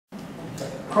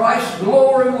Christ's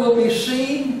glory will be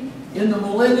seen in the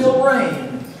millennial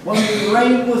reign, when we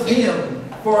reign with Him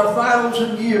for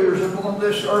 1,000 years upon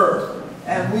this earth,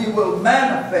 and we will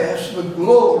manifest the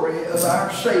glory of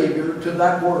our Savior to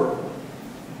that world.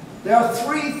 There are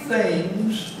three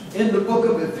things in the book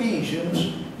of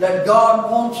Ephesians that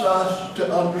God wants us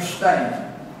to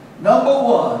understand. Number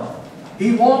one,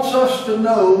 He wants us to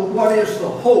know what is the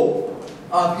hope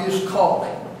of His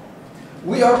calling.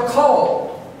 We are called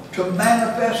to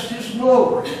manifest His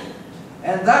glory,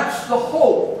 and that's the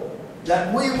hope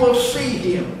that we will see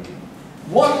Him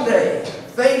one day,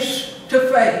 face to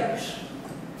face.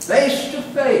 Face to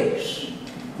face,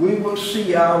 we will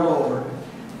see our Lord.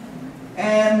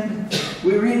 And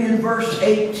we read in verse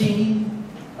 18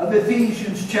 of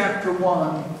Ephesians chapter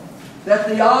 1, that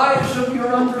the eyes of your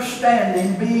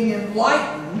understanding being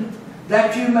enlightened,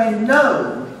 that you may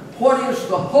know what is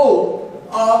the hope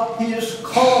of His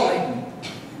calling.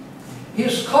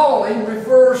 His calling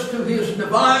refers to His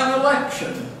divine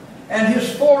election and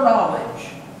His foreknowledge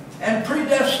and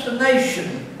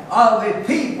predestination of a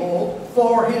people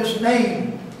for His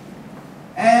name.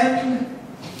 And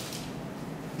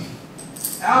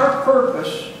our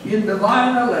purpose in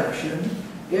divine election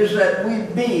is that we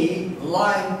be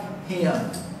like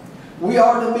Him. We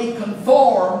are to be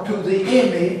conformed to the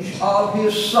image of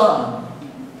His Son.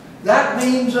 That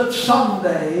means that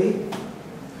someday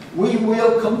we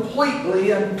will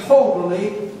completely and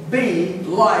totally be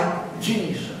like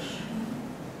Jesus.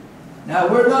 Now,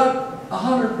 we're not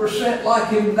 100% like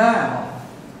Him now,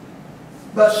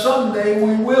 but someday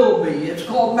we will be. It's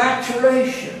called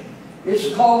maturation.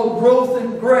 It's called growth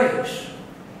in grace.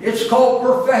 It's called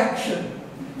perfection.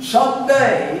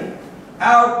 Someday,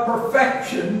 our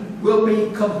perfection will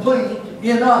be complete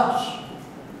in us.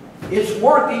 It's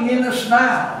working in us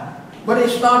now, but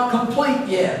it's not complete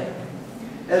yet.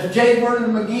 As J.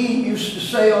 Vernon McGee used to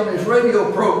say on his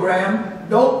radio program,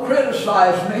 don't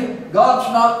criticize me,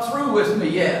 God's not through with me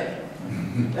yet.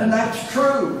 And that's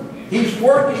true. He's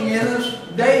working in us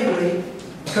daily,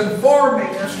 conforming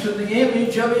us to the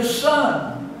image of His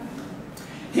Son.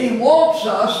 He wants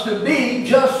us to be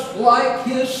just like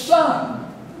His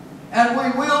Son. And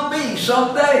we will be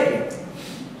someday.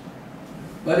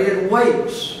 But it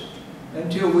waits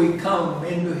until we come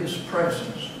into His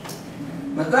presence.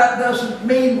 But that doesn't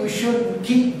mean we shouldn't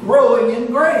keep growing in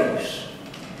grace,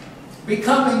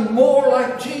 becoming more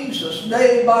like Jesus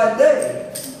day by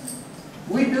day.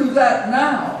 We do that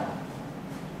now.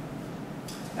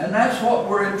 And that's what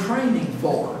we're in training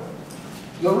for.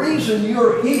 The reason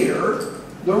you're here,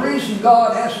 the reason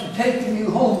God hasn't taken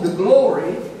you home to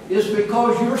glory, is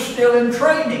because you're still in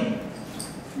training.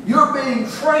 You're being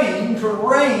trained to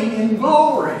reign in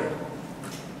glory.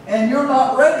 And you're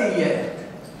not ready yet.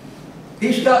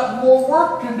 He's got more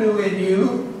work to do in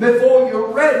you before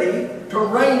you're ready to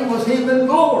reign with Him in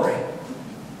glory.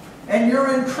 And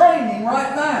you're in training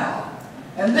right now.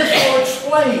 And this will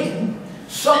explain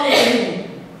some of the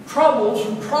troubles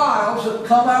and trials that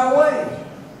come our way.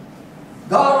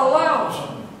 God allows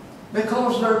them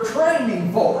because they're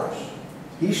training for us.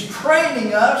 He's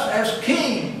training us as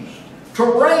kings to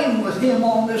reign with Him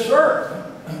on this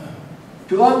earth.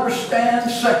 To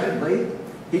understand, secondly,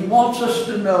 He wants us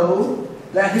to know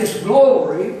that His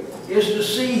glory is to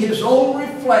see His own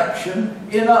reflection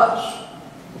in us.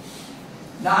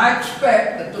 Now, I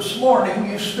expect that this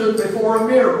morning you stood before a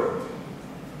mirror.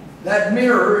 That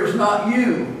mirror is not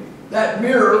you. That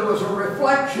mirror was a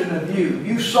reflection of you.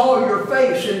 You saw your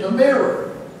face in the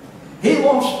mirror. He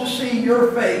wants to see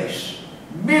your face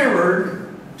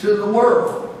mirrored to the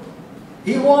world.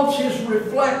 He wants His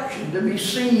reflection to be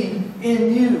seen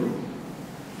in you.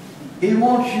 He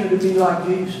wants you to be like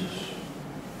Jesus.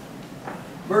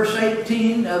 Verse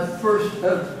 18 of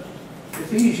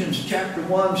Ephesians chapter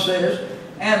 1 says,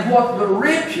 and what the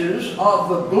riches of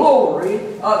the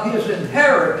glory of His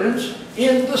inheritance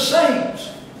in the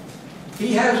saints.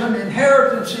 He has an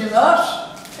inheritance in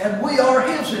us, and we are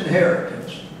His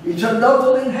inheritance. It's a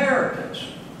double inheritance.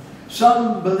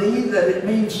 Some believe that it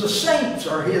means the saints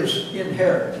are His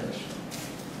inheritance.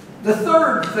 The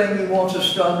third thing He wants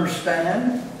us to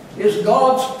understand is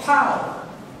God's power,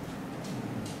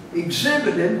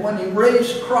 exhibited when He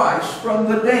raised Christ from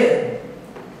the dead.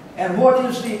 And what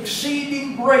is the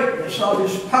exceeding greatness of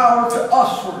His power to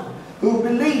usward who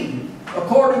believe,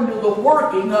 according to the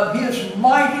working of His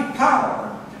mighty power,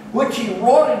 which He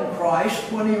wrought in Christ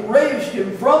when He raised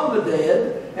Him from the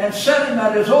dead and set Him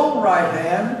at His own right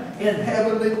hand in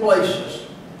heavenly places.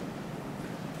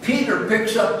 Peter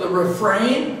picks up the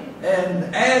refrain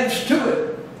and adds to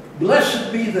it,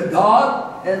 blessed be the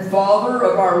God and Father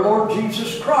of our Lord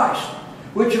Jesus Christ,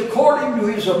 which according to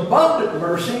his abundant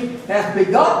mercy hath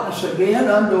begotten us again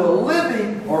unto a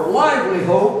living or lively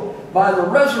hope by the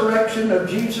resurrection of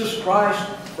Jesus Christ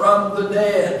from the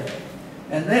dead.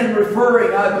 And then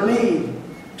referring, I believe,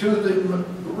 to the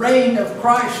reign of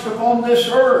Christ upon this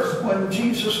earth when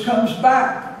Jesus comes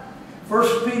back.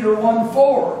 1 Peter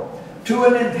 1:4, to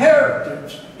an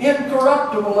inheritance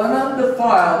incorruptible and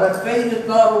undefiled, that fadeth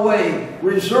not away,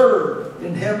 reserved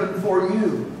in heaven for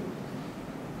you.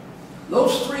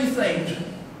 Those three things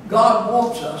God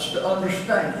wants us to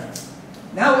understand.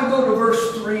 Now we go to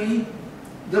verse 3,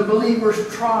 the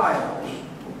believer's trials.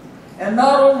 And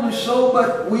not only so,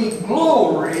 but we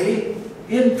glory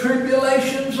in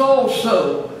tribulations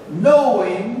also,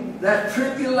 knowing that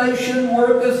tribulation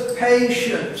worketh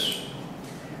patience.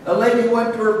 A lady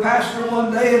went to her pastor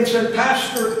one day and said,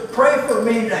 "Pastor, pray for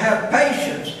me to have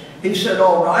patience." He said,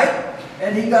 "All right."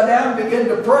 And he got down and began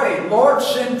to pray. "Lord,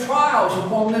 send trials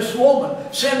upon this woman.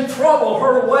 Send trouble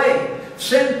her way.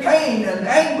 Send pain and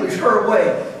anguish her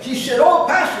way." She said, "Oh,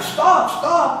 Pastor,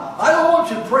 stop. I don't want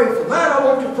you to pray for that. I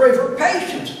want you to pray for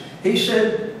patience." He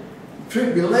said,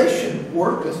 "Tribulation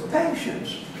worketh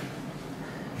patience."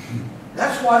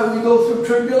 That's why we go through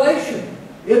tribulation.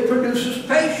 It produces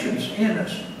patience in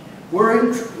us. We're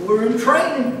in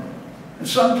training. And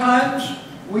sometimes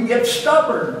we get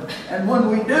stubborn. And when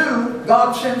we do,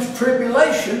 God sends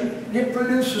tribulation. It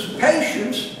produces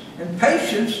patience. And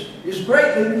patience is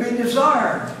greatly to be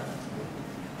desired.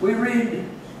 We read,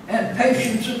 and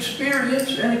patience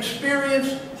experience, and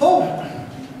experience hope.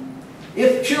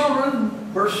 If children,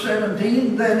 verse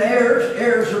 17, then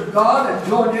heirs of God, and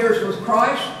joint heirs with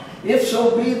Christ, if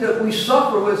so be that we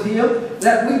suffer with him,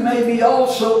 that we may be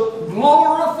also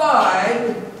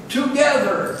glorified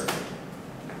together.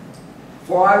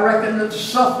 For I reckon that the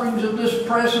sufferings of this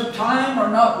present time are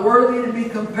not worthy to be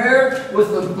compared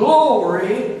with the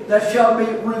glory that shall be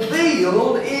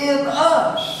revealed in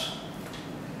us.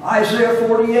 Isaiah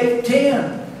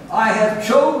 48:10, I have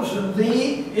chosen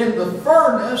thee in the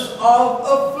furnace of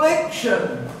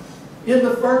affliction. In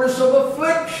the furnace of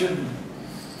affliction.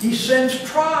 He sends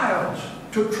trials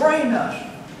to train us.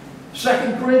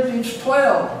 2 Corinthians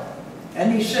 12,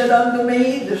 and he said unto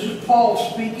me, this is Paul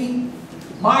speaking,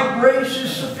 my grace is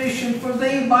sufficient for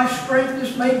thee, my strength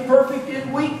is made perfect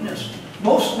in weakness.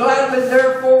 Most gladly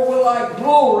therefore will I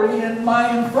glory in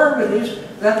my infirmities,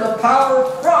 that the power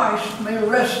of Christ may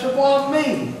rest upon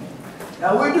me.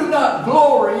 Now we do not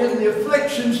glory in the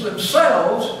afflictions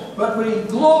themselves, but we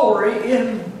glory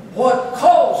in what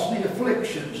caused the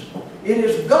afflictions. It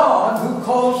is God who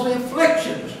caused the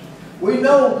afflictions. We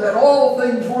know that all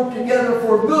things work together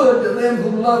for good to them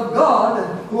who love God and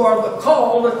who are the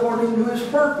called according to his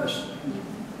purpose.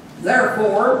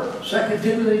 Therefore, 2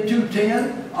 Timothy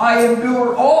 2:10, I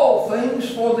endure all things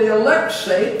for the elect's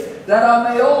sake, that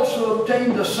I may also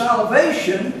obtain the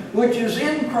salvation which is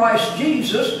in Christ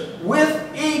Jesus with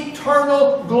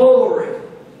eternal glory.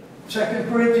 2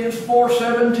 Corinthians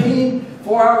 4:17,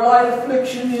 for our light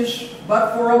affliction is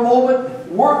but for a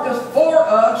moment, worketh for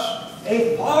us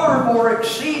a far more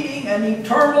exceeding and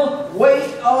eternal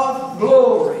weight of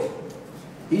glory.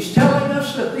 He's telling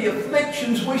us that the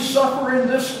afflictions we suffer in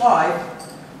this life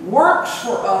works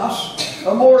for us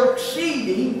a more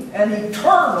exceeding and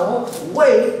eternal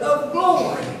weight of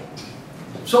glory.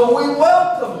 So we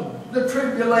welcome the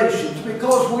tribulations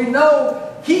because we know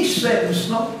he sends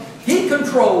them, he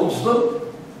controls them,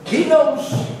 he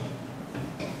knows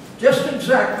just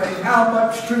exactly how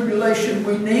much tribulation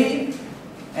we need,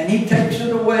 and he takes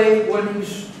it away when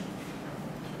he's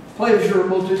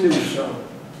pleasurable to do so.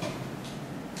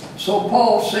 So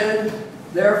Paul said,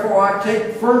 therefore I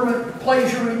take fervent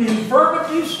pleasure in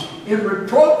infirmities, in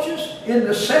reproaches, in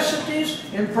necessities,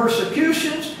 in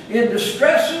persecutions, in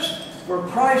distresses, for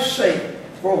Christ's sake.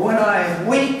 For when I am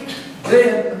weak,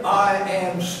 then I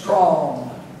am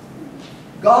strong.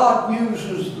 God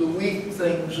uses the weak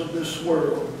things of this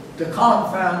world to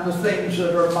confound the things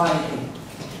that are mighty.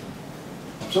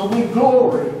 So we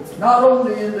glory not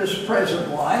only in this present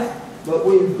life, but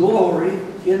we glory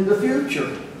in the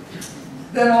future.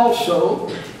 Then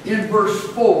also, in verse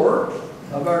 4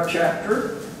 of our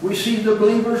chapter, we see the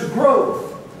believer's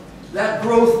growth. That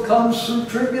growth comes through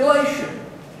tribulation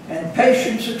and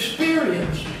patience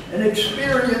experience, and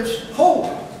experience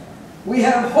hope. We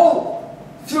have hope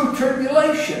through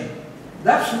tribulation.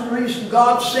 That's the reason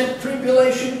God sent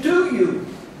tribulation to you,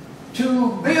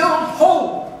 to build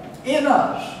hope in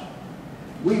us.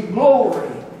 We glory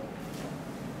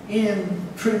in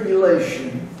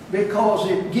tribulation because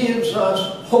it gives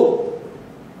us hope.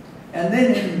 And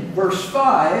then in verse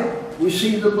 5, we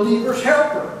see the believer's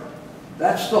helper.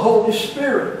 That's the Holy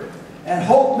Spirit. And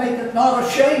hope maketh not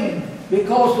ashamed,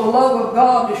 because the love of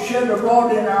God is shed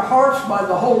abroad in our hearts by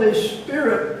the Holy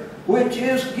Spirit, which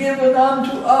is given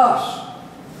unto us.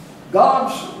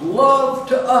 God's love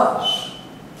to us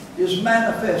is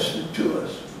manifested to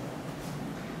us.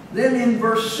 Then in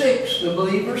verse 6, the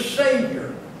believer's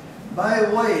Savior. By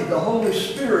the way, the Holy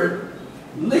Spirit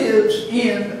lives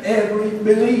in every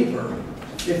believer.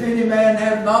 If any man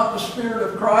have not the Spirit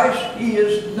of Christ, he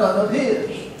is none of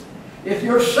his. If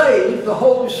you're saved, the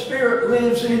Holy Spirit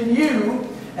lives in you,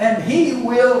 and He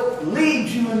will lead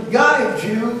you and guide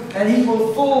you, and He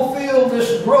will fulfill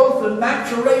this growth and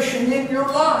maturation in your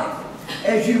life.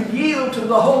 As you yield to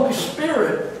the Holy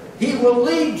Spirit, He will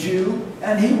lead you,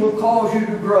 and He will cause you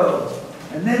to grow.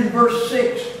 And then verse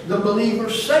 6, the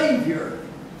believer's Savior.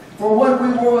 For when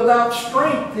we were without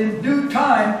strength, in due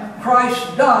time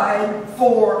Christ died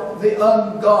for the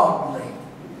ungodly.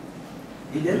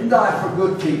 He didn't die for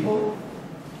good people.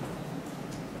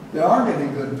 There aren't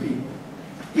any good people.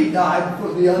 He died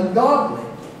for the ungodly.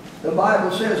 The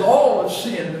Bible says all have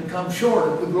sinned and come short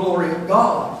of the glory of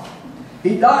God.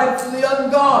 He died for the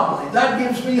ungodly. That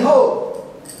gives me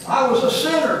hope. I was a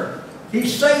sinner. He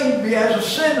saved me as a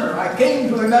sinner. I came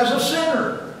to Him as a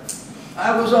sinner.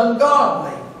 I was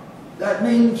ungodly. That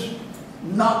means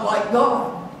not like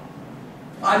God.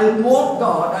 I didn't want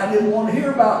God. I didn't want to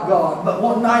hear about God. But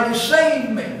one night He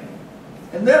saved me.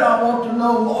 And then I want to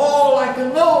know all I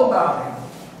can know about Him.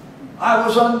 I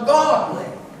was ungodly.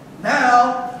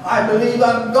 Now I believe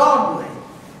I'm godly.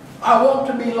 I want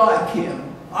to be like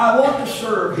Him. I want to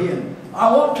serve Him.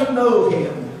 I want to know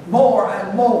Him more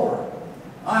and more.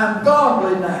 I am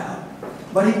godly now.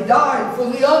 But He died for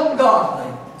the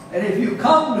ungodly. And if you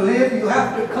come to Him, you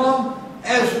have to come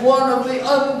as one of the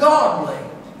ungodly.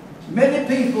 Many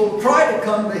people try to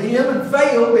come to Him and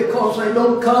fail because they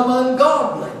don't come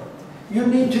ungodly. You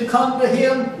need to come to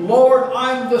Him, Lord,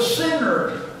 I'm the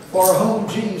sinner for whom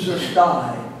Jesus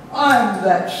died. I'm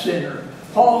that sinner.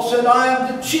 Paul said, I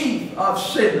am the chief of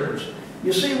sinners.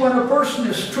 You see, when a person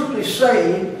is truly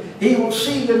saved, he will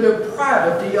see the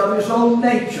depravity of his own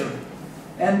nature.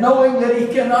 And knowing that he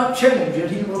cannot change it,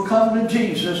 he will come to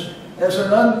Jesus as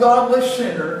an ungodly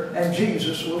sinner, and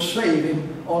Jesus will save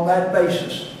him on that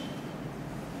basis.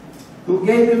 Who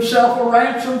gave Himself a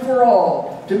ransom for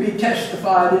all, to be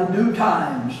testified in due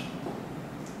times.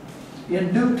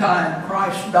 In due time,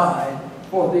 Christ died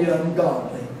for the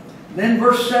ungodly. Then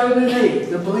verse 7 and 8,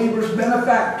 the believer's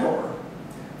benefactor.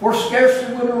 For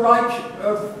scarcely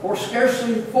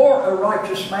for a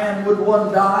righteous man would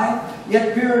one die,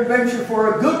 yet peradventure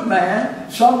for a good man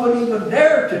some would even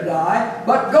dare to die.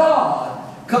 But God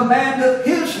commandeth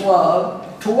His love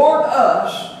toward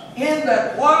us, in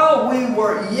that while we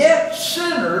were yet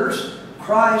sinners,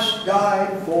 Christ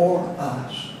died for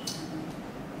us.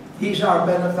 He's our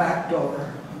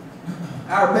benefactor.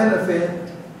 Our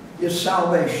benefit is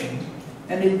salvation,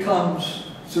 and it comes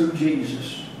through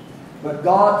Jesus. But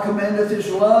God commendeth His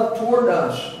love toward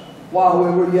us, while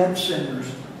we were yet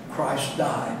sinners, Christ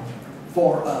died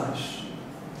for us.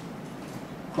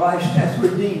 Christ hath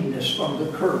redeemed us from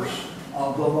the curse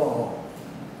of the law.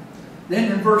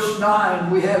 Then in verse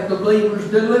 9 we have the believer's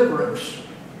deliverance.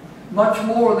 Much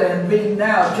more than being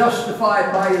now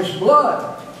justified by His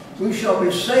blood, we shall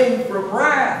be saved from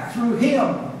wrath through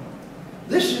Him.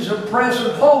 This is a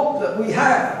present hope that we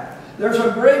have. There's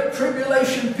a great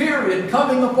tribulation period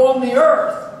coming upon the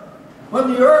earth,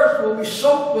 when the earth will be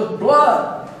soaked with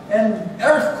blood and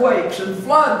earthquakes and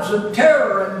floods and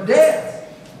terror and death.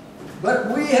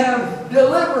 But we have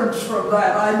deliverance from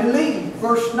that, I believe.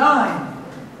 Verse 9,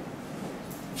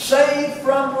 saved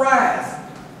from wrath.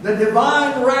 The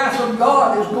divine wrath of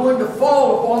God is going to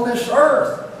fall upon this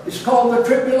earth. It's called the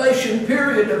tribulation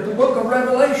period of the book of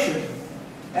Revelation.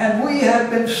 And we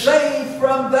have been saved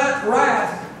from that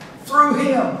wrath through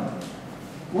Him.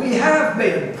 We have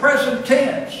been, present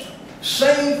tense,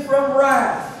 saved from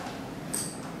wrath.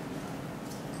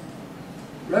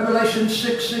 Revelation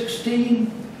 6:16,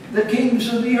 the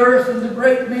kings of the earth and the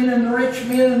great men and the rich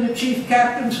men and the chief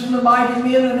captains and the mighty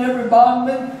men and every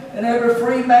bondman and every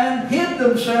free man hid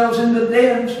themselves in the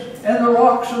dens and the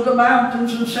rocks of the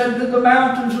mountains, and said to the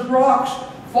mountains and rocks,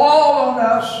 fall on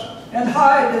us and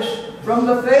hide us from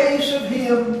the face of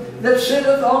Him that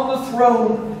sitteth on the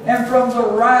throne, and from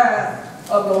the wrath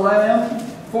of the Lamb.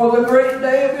 For the great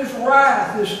day of His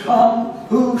wrath is come.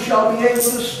 Who shall be able to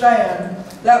stand?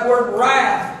 That word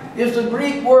wrath is the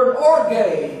Greek word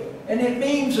orge, and it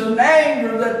means an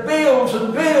anger that builds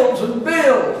and builds and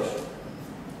builds.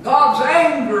 God's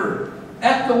anger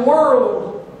at the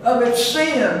world of its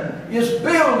sin is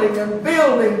building and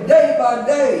building day by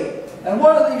day. And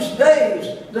one of these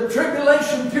days, the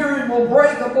tribulation period will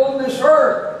break upon this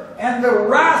earth, and the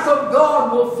wrath of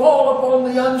God will fall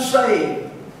upon the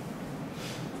unsaved.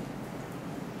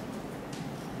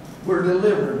 We're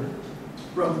delivered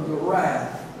from the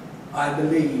wrath, I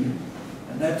believe.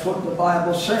 And that's what the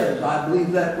Bible says. I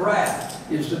believe that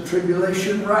wrath is the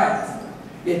tribulation wrath.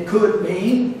 It could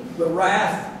mean the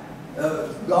wrath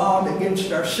of God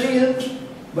against our sins,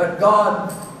 but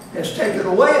God has taken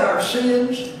away our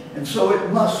sins, and so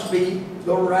it must be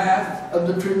the wrath of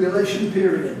the tribulation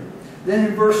period. Then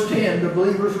in verse 10, the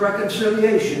believer's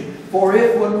reconciliation. For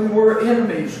if when we were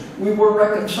enemies, we were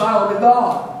reconciled to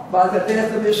God by the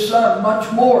death of His Son,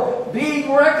 much more,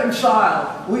 being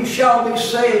reconciled, we shall be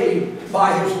saved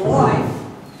by His life.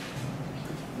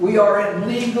 We are in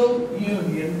legal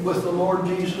union with the Lord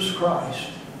Jesus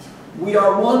Christ. We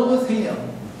are one with Him.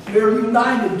 We are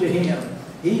united to Him.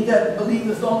 He that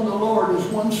believeth on the Lord is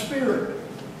one spirit.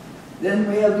 Then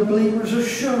we have the believer's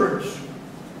assurance.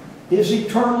 His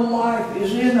eternal life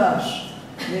is in us.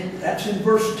 That's in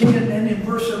verse 10 and in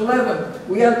verse 11.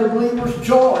 We have the believer's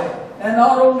joy. And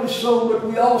not only so, but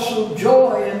we also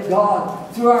joy in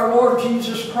God through our Lord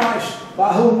Jesus Christ,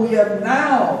 by whom we have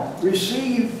now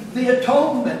received the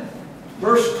atonement.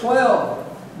 Verse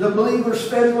 12, the believer's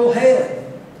federal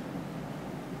head.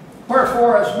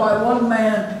 Wherefore, as by one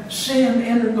man sin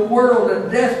entered the world,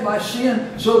 and death by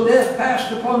sin, so death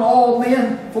passed upon all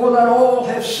men, for that all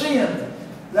have sinned.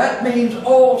 That means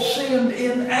all sinned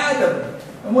in Adam.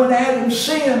 And when Adam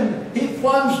sinned, he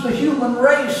plunged the human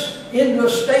race into a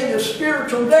state of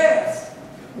spiritual death.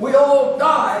 We all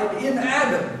died in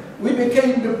Adam. We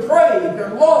became depraved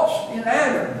and lost in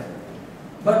Adam.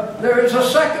 But there is a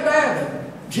second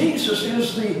Adam. Jesus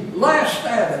is the last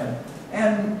Adam.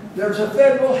 And there's a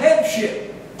federal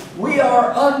headship. We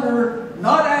are under,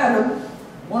 not Adam.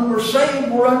 When we're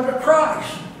saved, we're under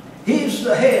Christ. He's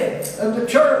the head of the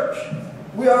church.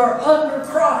 We are under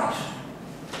Christ.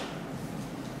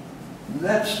 And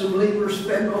that's the believer's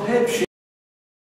federal headship.